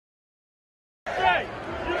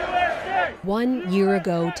1 year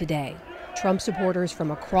ago today, Trump supporters from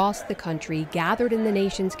across the country gathered in the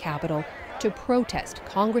nation's capital to protest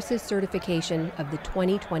Congress's certification of the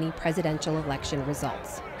 2020 presidential election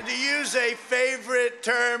results. To use a favorite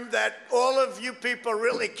term that all of you people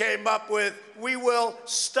really came up with, we will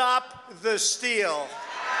stop the steal.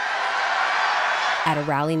 At a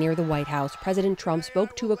rally near the White House, President Trump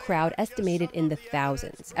spoke to a crowd estimated in the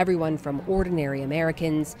thousands, everyone from ordinary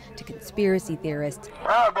Americans to conspiracy theorists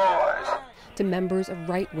to members of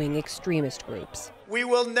right-wing extremist groups. We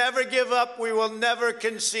will never give up. We will never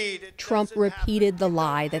concede. Trump repeated the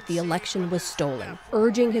lie that the election was stolen,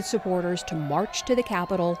 urging his supporters to march to the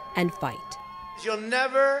Capitol and fight. You'll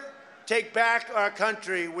never take back our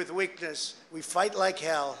country with weakness. We fight like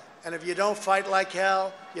hell. And if you don't fight like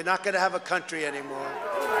hell, you're not going to have a country anymore.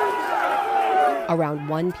 Around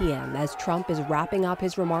 1 p.m., as Trump is wrapping up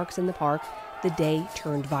his remarks in the park, the day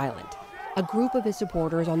turned violent. A group of his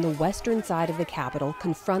supporters on the western side of the Capitol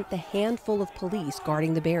confront the handful of police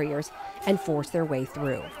guarding the barriers and force their way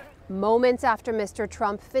through. Moments after Mr.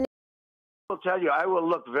 Trump finished. I will tell you, I will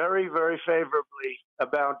look very, very favorably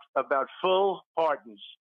about full pardons.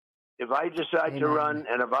 If I decide to run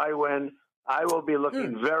and if I win, I will be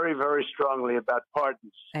looking very, very strongly about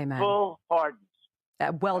pardons. Amen. Full pardons.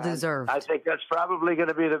 Well-deserved. I think that's probably going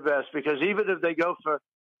to be the best, because even if they go for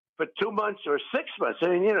 2 months or 6 months, I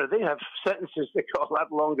mean, they have sentences that go a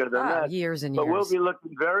lot longer than that. Years and but years. We'll be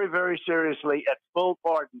looking very, very seriously at full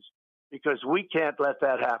pardons, because we can't let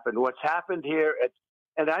that happen. What's happened here,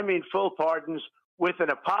 and I mean full pardons with an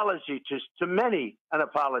apology to many, an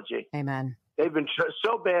apology. Amen. They've been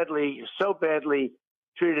so badly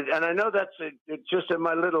treated. And I know that's just in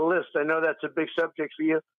my little list. I know that's a big subject for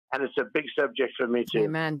you, and it's a big subject for me, too.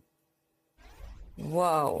 Amen.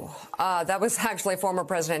 Whoa. That was actually former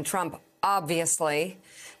President Trump, obviously.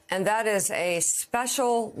 And that is a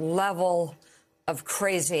special level of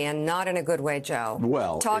crazy, and not in a good way, Joe.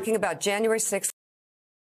 Well, talking about January 6th.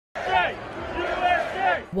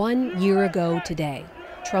 1 year ago today,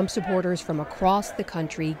 Trump supporters from across the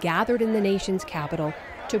country gathered in the nation's capital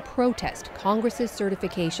to protest Congress's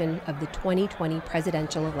certification of the 2020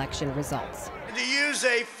 presidential election results. To use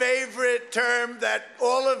a favorite term that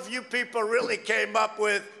all of you people really came up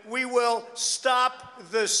with, we will stop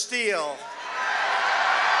the steal.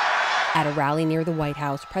 At a rally near the White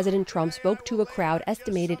House, President Trump spoke to a crowd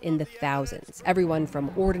estimated in the thousands, everyone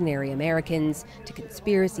from ordinary Americans to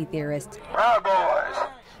conspiracy theorists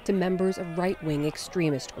to members of right-wing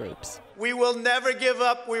extremist groups. We will never give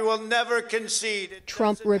up. We will never concede.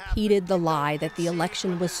 Trump repeated the lie that the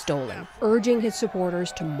election was stolen, urging his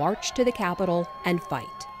supporters to march to the Capitol and fight.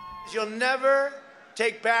 You'll never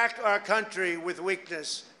take back our country with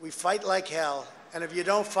weakness. We fight like hell. And if you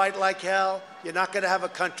don't fight like hell, you're not going to have a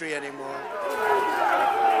country anymore.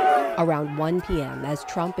 Around 1 p.m., as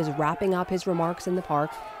Trump is wrapping up his remarks in the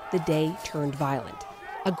park, the day turned violent.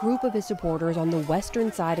 A group of his supporters on the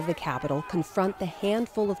western side of the Capitol confront the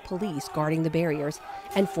handful of police guarding the barriers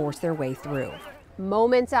and force their way through.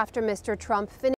 Moments after Mr. Trump finished